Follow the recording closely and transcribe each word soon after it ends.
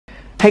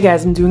Hey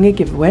guys, I'm doing a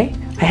giveaway.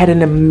 I had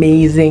an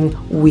amazing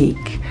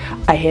week.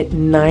 I hit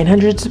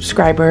 900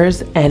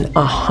 subscribers and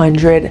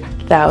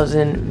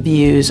 100,000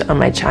 views on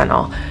my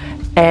channel.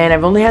 And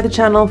I've only had the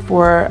channel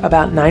for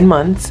about 9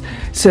 months.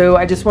 So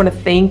I just want to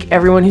thank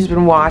everyone who's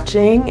been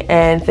watching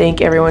and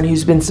thank everyone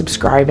who's been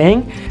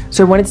subscribing.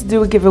 So I wanted to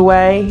do a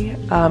giveaway.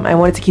 I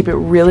wanted to keep it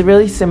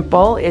really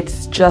simple.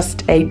 It's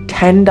just a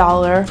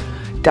 $10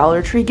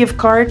 Dollar Tree gift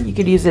card. You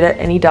could use it at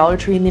any Dollar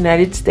Tree in the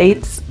United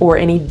States or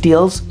any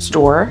Deals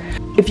store.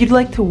 If you'd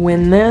like to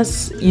win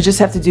this, you just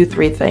have to do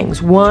 3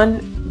 things.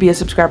 1, be a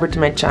subscriber to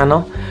my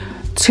channel.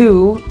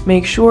 2,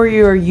 make sure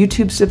your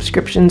YouTube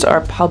subscriptions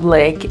are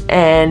public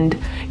and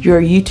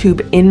your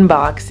YouTube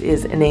inbox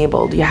is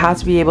enabled. You have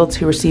to be able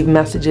to receive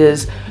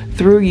messages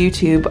through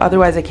YouTube,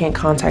 otherwise I can't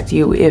contact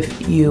you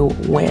if you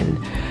win.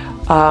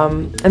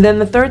 And then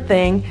the 3rd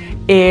thing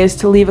is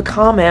to leave a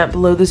comment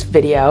below this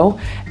video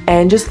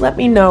and just let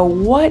me know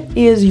what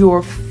is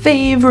your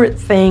favorite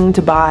thing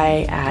to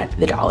buy at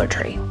the Dollar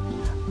Tree.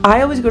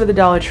 I always go to the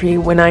Dollar Tree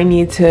when I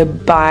need to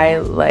buy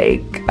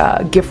like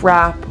gift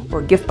wrap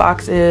or gift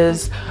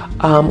boxes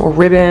or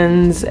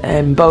ribbons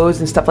and bows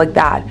and stuff like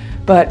that.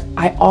 But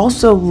I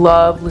also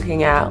love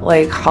looking at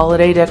like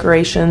holiday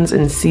decorations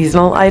and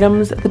seasonal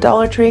items at the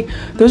Dollar Tree.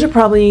 Those are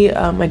probably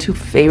my 2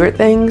 favorite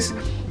things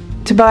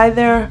to buy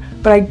there.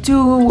 But I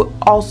do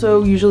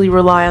also usually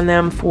rely on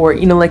them for,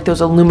 you know, like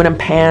those aluminum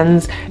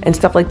pans and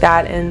stuff like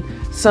that, and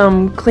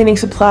some cleaning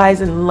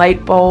supplies and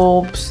light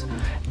bulbs,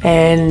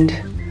 and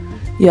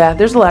yeah,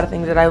 there's a lot of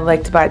things that I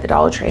like to buy at the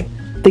Dollar Tree.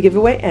 The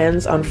giveaway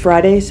ends on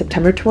Friday,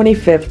 September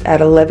 25th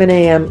at 11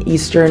 a.m.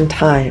 Eastern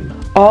Time.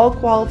 All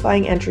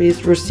qualifying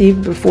entries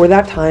received before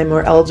that time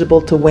are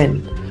eligible to win.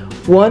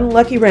 One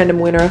lucky random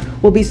winner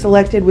will be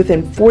selected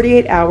within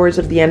 48 hours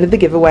of the end of the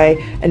giveaway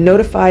and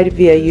notified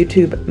via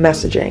YouTube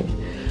messaging.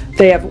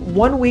 They have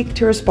 1 week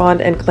to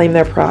respond and claim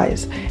their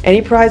prize.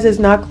 Any prizes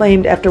not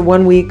claimed after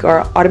 1 week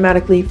are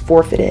automatically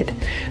forfeited.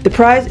 The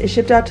prize is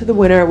shipped out to the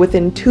winner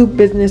within 2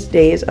 business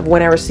days of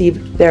when I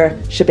receive their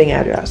shipping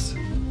address.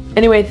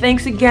 Anyway,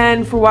 thanks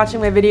again for watching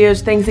my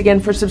videos. Thanks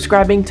again for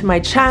subscribing to my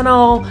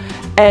channel.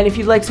 And if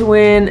you'd like to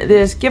win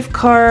this gift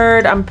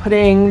card, I'm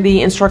putting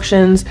the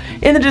instructions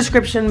in the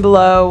description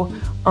below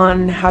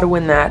on how to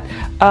win that.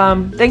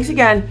 Thanks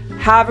again.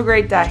 Have a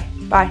great day.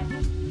 Bye.